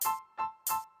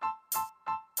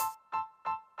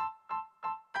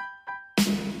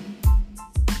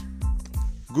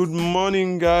Good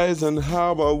morning, guys, and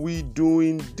how are we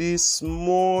doing this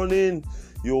morning?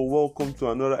 You're welcome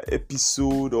to another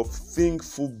episode of Think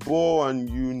Football, and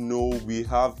we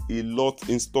have a lot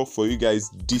in stock for you guys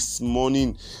this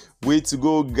morning. Way to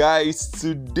go, guys.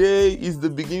 Today is the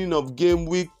beginning of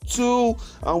Gameweek 2,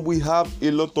 and we have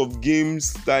a lot of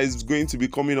games that is going to be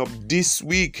coming up this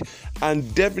week,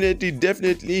 and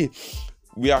definitely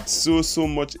we are so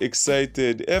much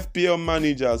excited. FPL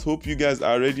managers, hope you guys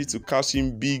are ready to cash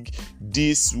in big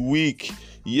this week.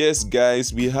 Yes,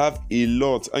 guys, we have a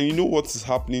lot, and you know what is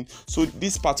happening. So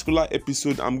this particular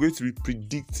episode, I'm going to be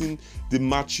predicting the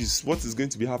matches, what is going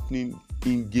to be happening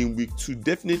in game week 2.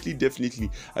 Definitely.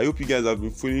 I hope you guys have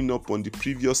been following up on the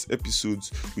previous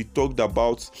episodes. We talked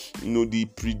about the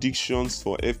predictions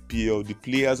for FPL, the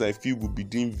players I feel will be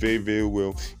doing very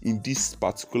well in this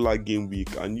particular game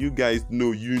week, and you guys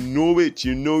know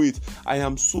it. I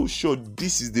am so sure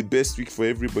this is the best week for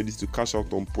everybody to cash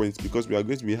out on points, because we are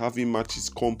going to be having matches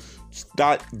come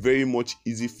that very much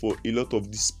easy for a lot of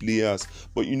these players.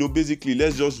 But basically,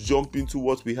 let's just jump into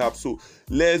what we have. So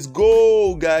let's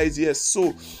go, guys. Yes,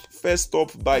 so first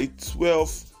up, by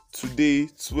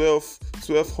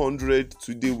 1200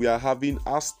 today, we are having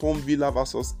Aston Villa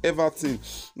versus Everton.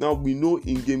 Now we know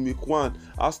in game week 1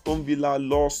 Aston Villa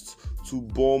lost to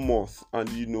Bournemouth, and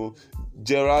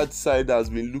Gerrard's side has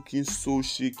been looking so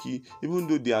shaky, even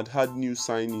though they had new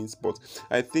signings. But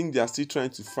I think they are still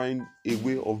trying to find a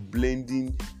way of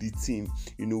blending the team,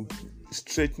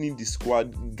 strengthening the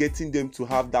squad, getting them to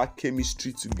have that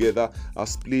chemistry together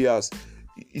as players.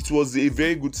 It was a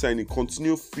very good signing.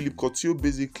 Philippe Coutinho,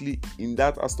 basically in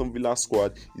that Aston Villa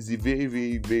squad, is a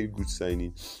very good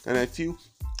signing, and I feel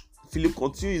Philippe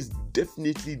Coutinho is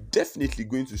definitely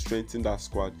going to strengthen that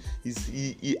squad.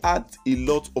 He adds a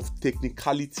lot of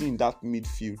technicality in that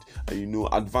midfield, and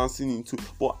advancing into.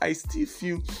 But I still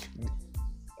feel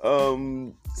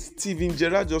Steven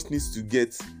Gerrard just needs to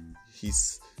get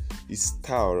his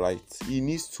style right. He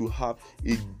needs to have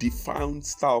a defined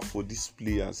style for these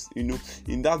players. In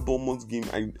that Bournemouth game,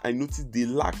 I noticed they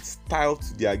lacked style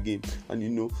to their game,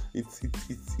 and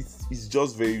it's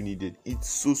just very needed. It's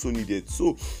so needed.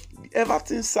 So the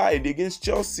Everton side against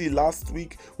Chelsea last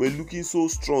week were looking so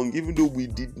strong, even though we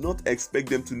did not expect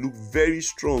them to look very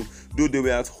strong. Though they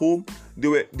were at home, they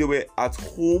were at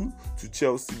home to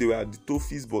Chelsea. They were at the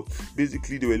Toffees, but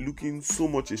basically they were looking so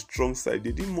much a strong side.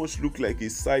 They didn't much look like a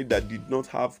side that did not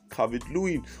have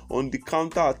Calvert-Lewin on the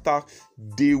counter attack.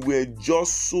 They were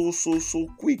just so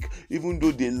quick, even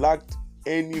though they lacked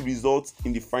any results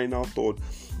in the final third.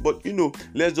 But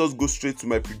let's just go straight to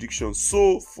my predictions.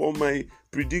 So for my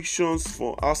predictions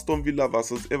for Aston Villa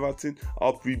versus Everton,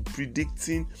 I'll be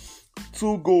predicting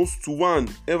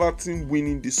 2-1 Everton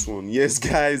winning this one. Yes,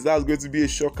 guys, that's going to be a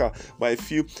shocker, but I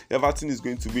feel Everton is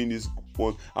going to win this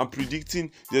one. I'm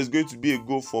predicting there's going to be a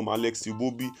goal from Alex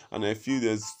Iwobi, and I feel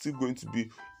there's still going to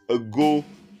be a goal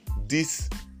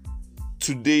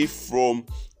today from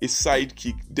a side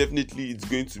kick. Definitely it's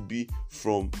going to be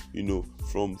from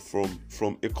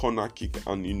a corner kick,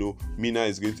 and Mina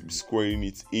is going to be scoring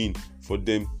it in for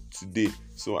them today.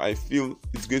 So I feel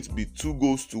it's going to be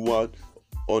 2-1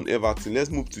 on Everton. Let's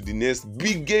move to the next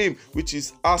big game, which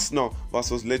is Arsenal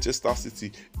versus Leicester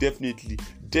City. Definitely.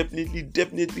 If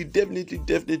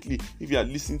you are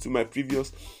listening to my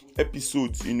previous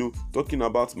episodes, talking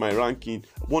about my ranking,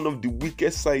 one of the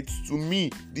weakest sides to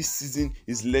me this season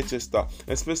is Leicester,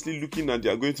 especially looking at they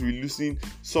are going to be losing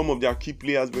some of their key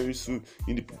players very soon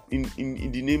in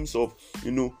the names of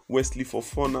Wesley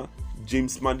Fofana,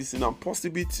 James Maddison, and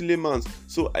possibly Tielemans.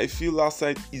 So I feel that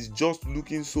side is just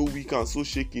looking so weak and so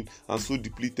shaken and so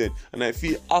depleted, and I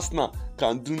feel Arsenal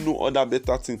can do no other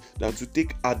better thing than to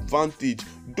take advantage.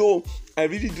 Though I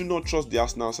really do not trust the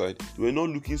Arsenal side. They were not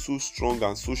looking so strong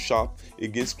and so sharp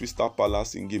against Crystal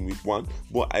Palace in game week 1,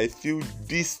 but I feel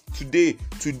this today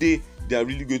they are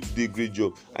really going to do a great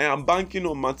job. I am banking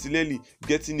on Martinelli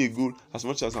getting a goal as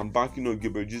much as I'm banking on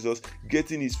Gabriel Jesus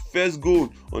getting his first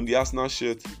goal on the Arsenal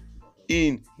shirt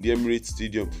in the Emirates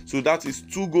Stadium. So that is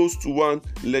 2-1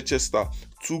 Leicester.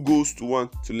 2-1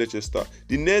 to Leicester.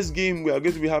 The next game we are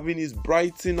going to be having is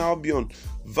Brighton Albion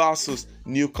versus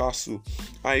Newcastle.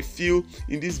 I feel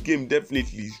in this game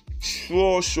definitely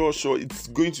sure it's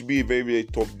going to be a very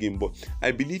tough game, but I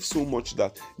believe so much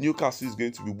that Newcastle is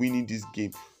going to be winning this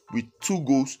game with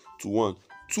 2-1.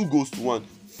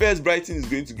 First, Brighton is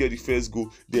going to get the first goal,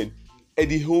 then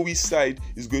Eddie Howe's side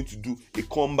is going to do a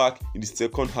comeback in the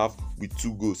second half with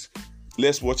 2 goals.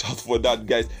 Let's watch out for that,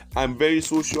 guys. I'm very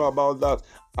so sure about that.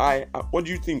 What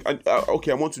do you think?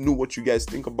 Okay, I want to know what you guys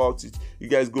think about it. You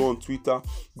guys go on Twitter,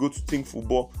 go to Think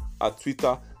Football at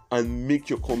Twitter, and make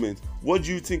your comment. What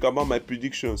do you think about my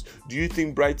predictions? Do you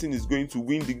think Brighton is going to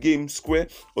win the game square,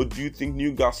 or do you think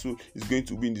Newcastle is going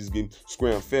to win this game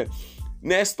square and fair?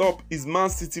 Next up is Man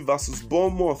City versus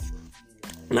Bournemouth.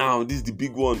 Now, this is the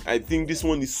big one. I think this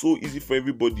one is so easy for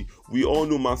everybody. We all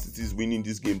know Man City is winning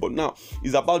this game. But now,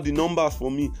 it's about the numbers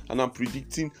for me. And I'm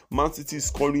predicting Man City is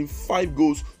scoring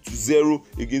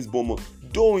 5-0 against Bournemouth.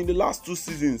 Though in the last 2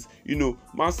 seasons,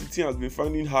 Man City has been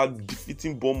finding hard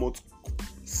defeating Bournemouth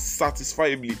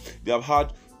satisfiably. They have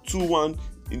had 2-1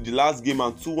 in the last game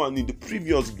and 2-1 in the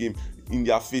previous game in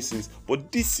their facings.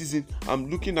 But this season, I'm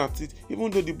looking at it, even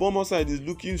though the Bournemouth side is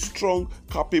looking strong,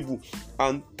 capable,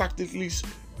 and tactically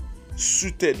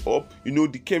suited up,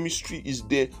 the chemistry is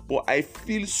there, but I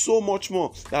feel so much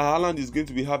more that Haaland is going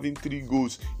to be having 3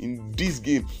 goals in this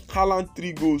game. Haaland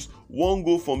 3 goals, 1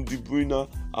 goal from De Bruyne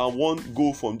and 1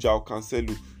 goal from João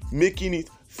Cancelo, making it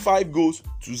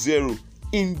 5-0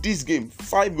 in this game.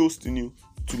 5-0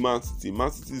 to Man City.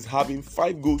 Man City is having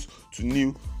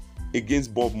 5-0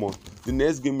 against Bournemouth. The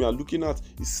next game we are looking at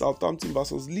is Southampton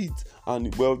versus Leeds,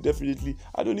 and well, definitely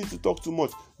I don't need to talk too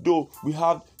much, though we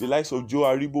have the likes of Joe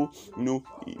Aribo,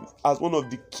 as one of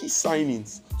the key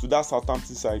signings to that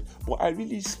Southampton side. But I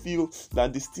really feel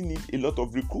that they still need a lot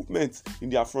of recruitment in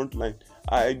their front line.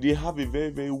 They have a very,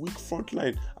 very weak front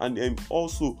line, and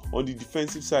also on the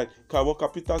defensive side, Kyle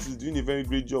Walker-Peters is doing a very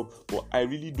great job, but I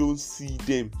really don't see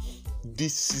them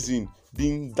this season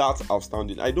being that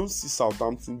outstanding. I don't see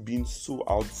Southampton being so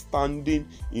outstanding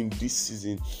in this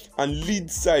season. And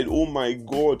Leeds side, oh my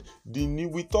God,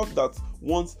 we thought that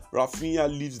once Rafinha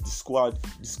leaves the squad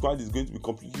is going to be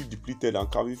completely depleted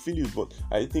and Calvin Phillips, but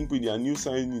I think with their new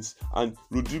signings and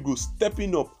Rodrigo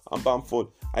stepping up and Bamford,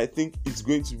 I think it's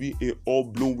going to be a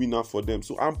all-blown winner for them.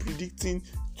 So I'm predicting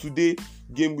today,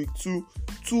 game week 2,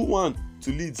 2-1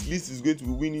 to Leeds. Leeds is going to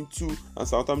be winning 2, and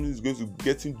Southampton is going to be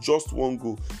getting just 1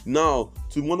 goal. Now,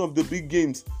 to one of the big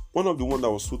games, one of the ones that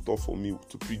was so tough for me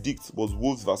to predict was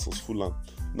Wolves versus Fulham.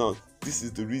 Now, this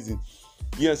is the reason.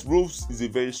 Yes, Wolves is a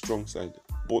very strong side,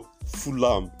 but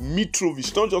Fulham,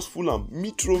 Mitrovic, not just Fulham,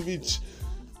 Mitrovic.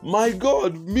 My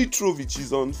God, Mitrovic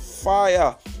is on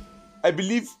fire. I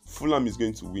believe Fulham is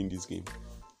going to win this game.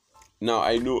 Now,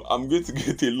 I know I'm going to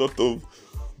get a lot of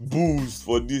boos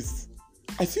for this.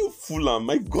 I feel Fulham,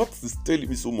 my gut is telling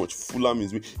me so much Fulham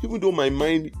is winning. Even though my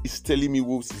mind is telling me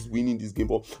Wolves is winning this game,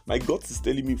 but my gut is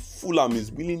telling me Fulham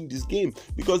is winning this game,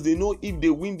 because they know if they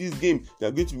win this game, they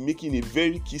are going to be making a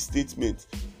very key statement,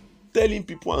 telling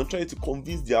people and trying to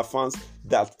convince their fans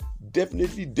that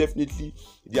definitely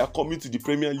they are coming to the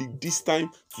Premier League this time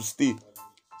to stay.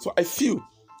 So I feel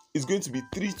it's going to be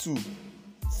 3-2.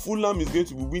 Fulham is going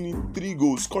to be winning 3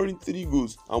 goals, scoring 3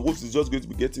 goals, and Wolves is just going to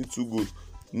be getting 2 goals.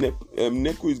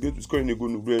 Neko is going to be scoring a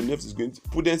goal. Prudence is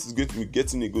going to be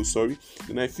getting a goal.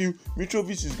 Then I feel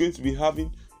Mitrovic is going to be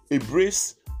having a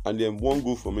brace and then 1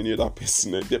 goal from any other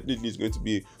person. And definitely is going to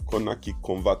be a corner kick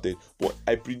converted. But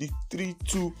I predict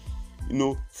 3-2.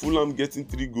 Fulham getting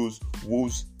 3 goals,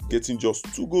 Wolves getting just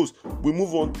 2 goals. We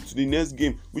move on to the next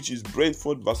game, which is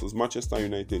Brentford versus Manchester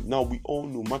United. Now, we all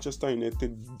know Manchester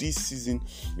United this season,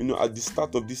 at the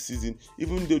start of this season,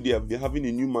 even though they have been having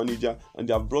a new manager and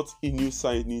they have brought in new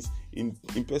signings in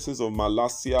persons of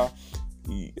Malacia,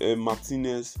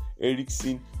 Martinez,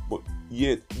 Eriksen, but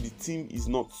yet the team is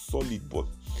not solid. But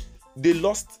they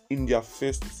lost in their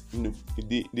first,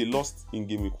 they lost in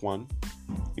game week 1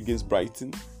 against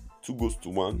Brighton,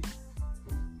 2-1.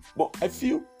 But I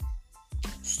feel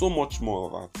so much more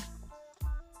of that.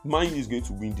 Man is going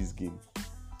to win this game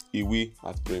away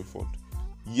at Brentford.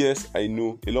 Yes, I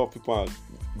know a lot of people are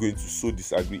going to so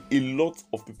disagree. A lot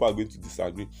of people are going to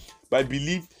disagree. But I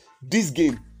believe this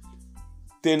game,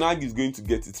 Ten Hag is going to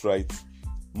get it right.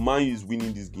 Man is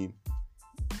winning this game.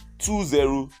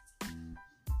 2-0.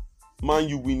 Man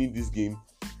U winning this game.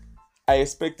 I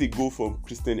expect a goal from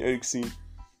Christian Eriksen,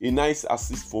 a nice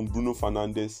assist from Bruno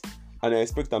Fernandes, and I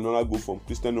expect another goal from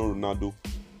Cristiano Ronaldo,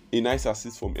 a nice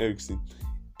assist from Eriksen.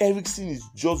 Eriksen is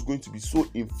just going to be so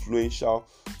influential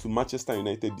to Manchester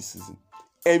United this season.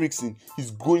 Eriksen is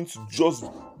going to just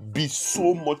be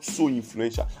so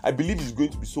influential. I believe he's going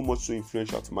to be so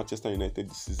influential to Manchester United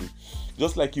this season,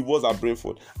 just like he was at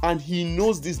Brentford. And he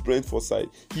knows this Brentford side.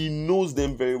 He knows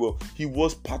them very well. He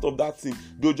was part of that team,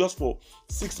 though just for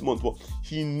 6 months, but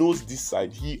he knows this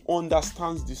side. He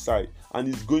understands this side, and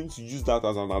is going to use that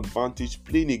as an advantage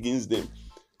playing against them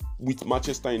with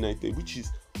Manchester United, which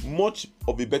is much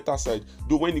of a better side.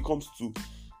 Though when it comes to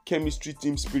chemistry,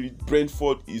 team spirit,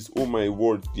 Brentford is, oh my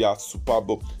word, they are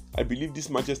superb. I believe this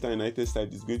Manchester United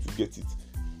side is going to get it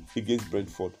against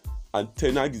Brentford. and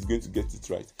Ten Hag is going to get it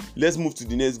right. Let's move to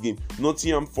the next game.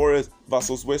 Nottingham Forest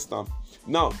versus West Ham.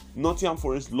 Now, Nottingham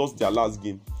Forest lost their last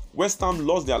game. West Ham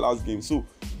lost their last game. So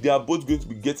they are both going to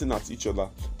be getting at each other.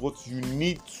 But you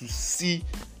need to see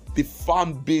the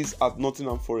fan base at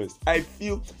Nottingham Forest. I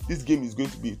feel this game is going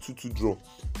to be a 2-2 draw.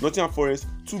 Nottingham Forest,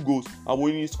 2 goals,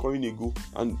 Awoniyi scoring a goal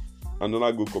and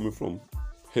another goal coming from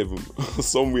heaven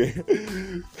somewhere.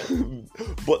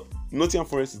 But Nottingham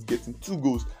Forest is getting 2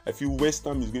 goals. I feel West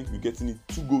Ham is going to be getting it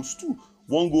 2 goals too.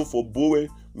 1 goal for Bowen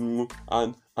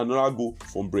and another goal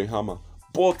from Brehama.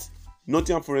 But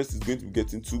Nottingham Forest is going to be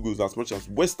getting 2 goals as much as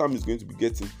West Ham is going to be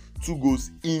getting 2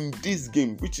 goals in this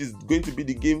game, which is going to be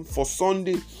the game for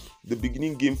Sunday, the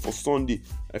beginning game for Sunday.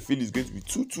 I feel it's going to be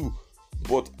 2-2,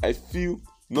 but I feel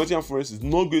Nottingham Forest is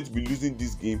not going to be losing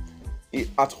this game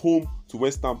at home to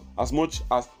West Ham, as much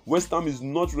as West Ham is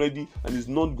not ready and is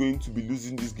not going to be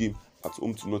losing this game at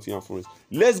home to Nottingham Forest.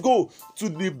 Let's go to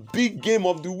the big game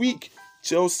of the week,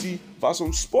 Chelsea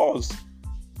versus Spurs.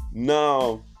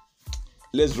 Now,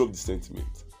 let's drop the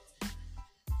sentiment.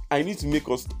 I need to make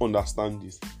us understand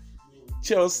this.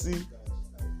 Chelsea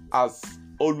has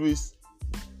always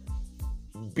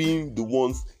been the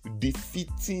ones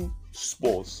defeating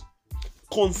Spurs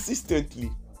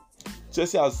consistently.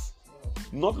 Chelsea has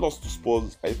not lost to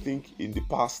Spurs, I think, in the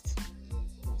past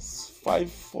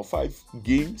 5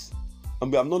 games,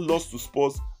 and we have not lost to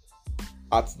Spurs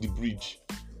at the Bridge.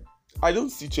 I don't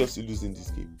see Chelsea losing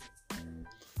this game.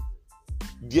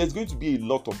 There's going to be a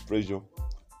lot of pressure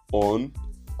on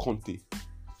Conte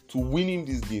to winning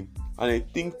this game, and I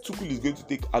think Tuchel is going to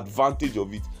take advantage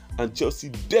of it, and Chelsea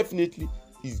definitely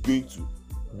is going to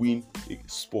win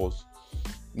Spurs.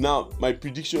 Now, my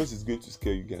predictions is going to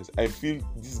scare you guys. I feel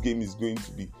this game is going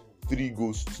to be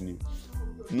 3-0.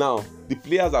 Now, the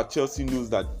players at Chelsea knows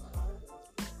that,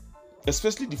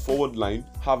 especially the forward line,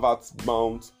 Havertz,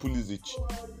 Mount, Pulisic.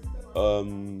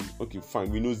 Okay,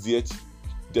 fine. We know Ziyech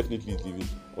definitely is leaving,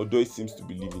 although it seems to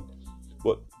be leaving.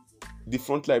 But the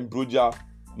front line, Broja,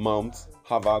 Mount,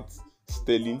 Havertz,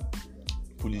 Sterling,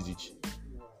 Pulisic,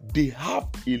 they have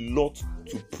a lot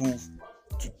to prove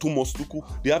to Thomas Tuchel.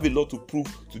 They have a lot to prove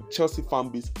to Chelsea fan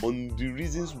base on the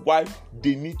reasons why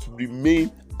they need to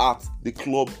remain at the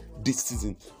club this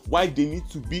season, why they need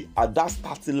to be at that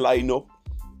starting lineup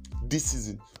this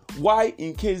season, why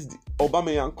in case the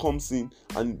Aubameyang comes in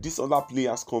and these other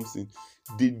players comes in,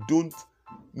 they don't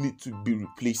need to be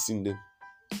replacing them.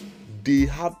 They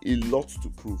have a lot to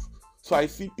prove. So I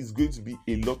feel it's going to be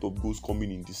a lot of goals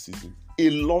coming in this season. A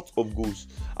lot of goals.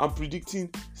 I'm predicting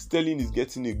Sterling is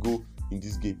getting a goal in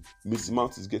this game. Mason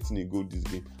Mount is getting a goal this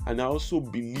game. And I also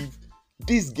believe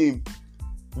this game,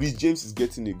 Reece James is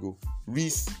getting a goal.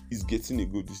 Reece is getting a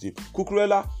goal this game.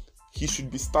 Cucurella, he should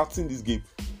be starting this game.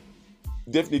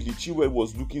 Definitely, Chilwell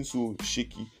was looking so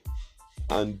shaky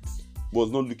and was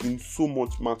not looking so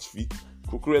much match fit.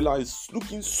 Cucurella is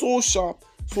looking so sharp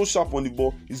on the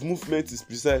ball. His movement is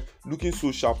precise, looking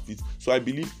so sharp fit. So I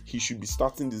believe he should be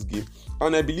starting this game,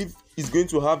 and I believe he's going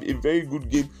to have a very good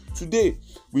game today.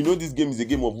 We know this game is a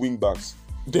game of wing backs.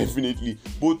 Definitely,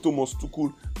 both Thomas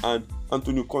Tuchel and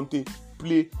Antonio Conte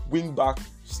play wing back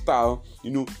style.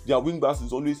 You know, their wing backs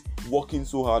is always working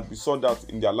so hard. We saw that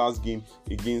in their last game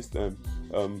against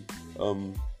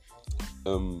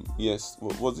yes,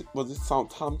 was it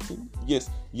Southampton? Yes,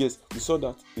 we saw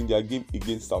that in their game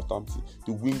against Southampton.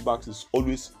 The wing backs is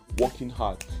always working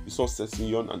hard. We saw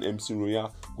Sessegnon and MC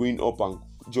Royal going up and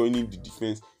joining the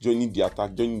defense, joining the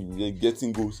attack,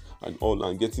 getting goals and all,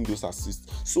 and getting those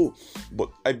assists. So,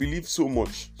 but I believe so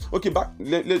much. Okay,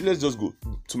 let's just go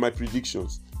to my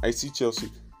predictions. I see Chelsea.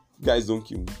 Guys, don't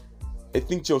kill me. I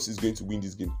think Chelsea is going to win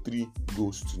this game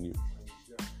 3-0.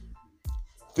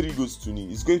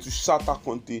 3-0. It's going to shatter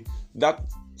Conte. That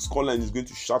scoreline is going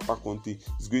to shatter Conte.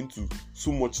 It's going to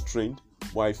so much trend.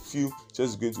 But I feel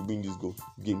Chelsea is going to win this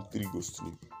game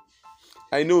 3-0.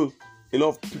 I know a lot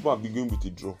of people have been going with a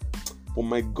draw, but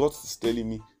my gut is telling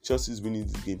me Chelsea is winning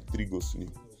this game 3-0.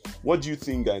 What do you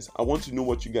think, guys? I want to know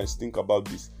what you guys think about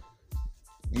this.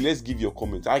 Let's give your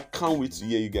comments. I can't wait to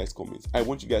hear you guys' comments. I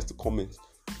want you guys to comment.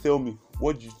 Tell me,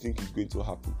 what do you think is going to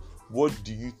happen? What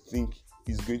do you think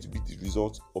is going to be the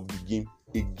result of the game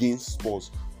against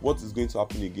Spurs? What is going to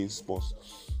happen against Spurs?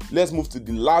 Let's move to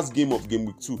the last game of game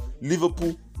week 2.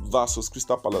 Liverpool versus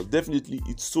Crystal Palace. Definitely,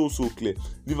 it's so clear.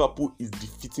 Liverpool is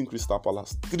defeating Crystal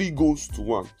Palace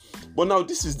 3-1. But now,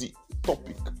 this is the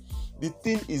topic. The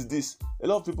thing is this. A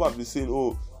lot of people have been saying,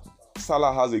 oh,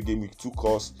 Salah has a game week 2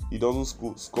 course. He doesn't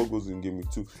score goals in game week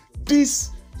 2.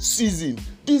 This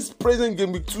present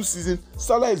game week 2 season,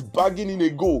 Salah is bagging in a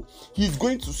goal. He's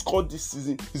going to score this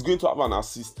season. He's going to have an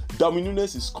assist. Darwin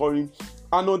Núñez is scoring.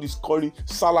 Arnold is scoring,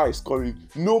 Salah is scoring.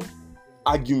 No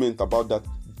argument about that.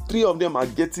 3 of them are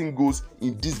getting goals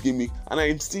in this game week, and I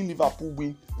am seeing Liverpool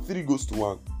win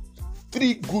 3-1.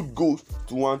 3 good goals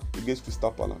to 1 against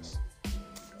Crystal Palace.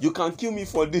 You can kill me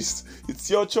for this. It's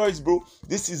your choice, bro.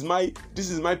 This is my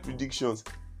predictions.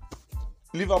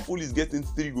 Liverpool is getting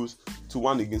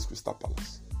 3-1 against Crystal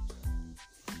Palace.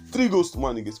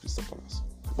 3-1 against Crystal Palace.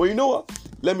 But you know what?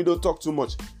 Let me don't talk too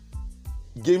much.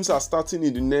 Games are starting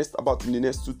in the next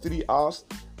 2-3 hours.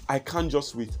 I can't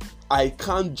just wait. I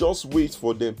can't just wait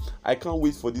for them. I can't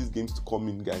wait for these games to come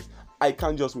in, guys. I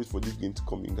can't just wait for this game to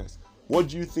come in, guys. What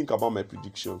do you think about my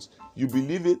predictions? You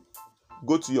believe it?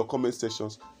 Go to your comment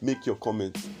sections, make your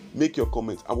comments.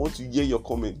 I want to hear your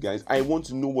comment, guys. I want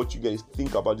to know what you guys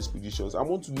think about these predictions. I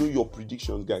want to know your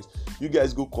predictions, guys. You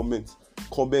guys go comment,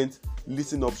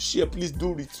 listen up, share. Please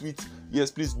do retweet.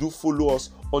 Yes, please do follow us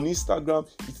on Instagram.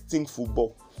 It's Think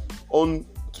Football. On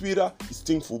Twitter, it's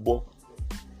Think Football.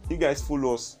 You guys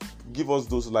follow us. Give us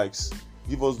those likes.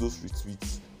 Give us those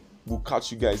retweets. We'll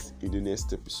catch you guys in the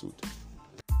next episode.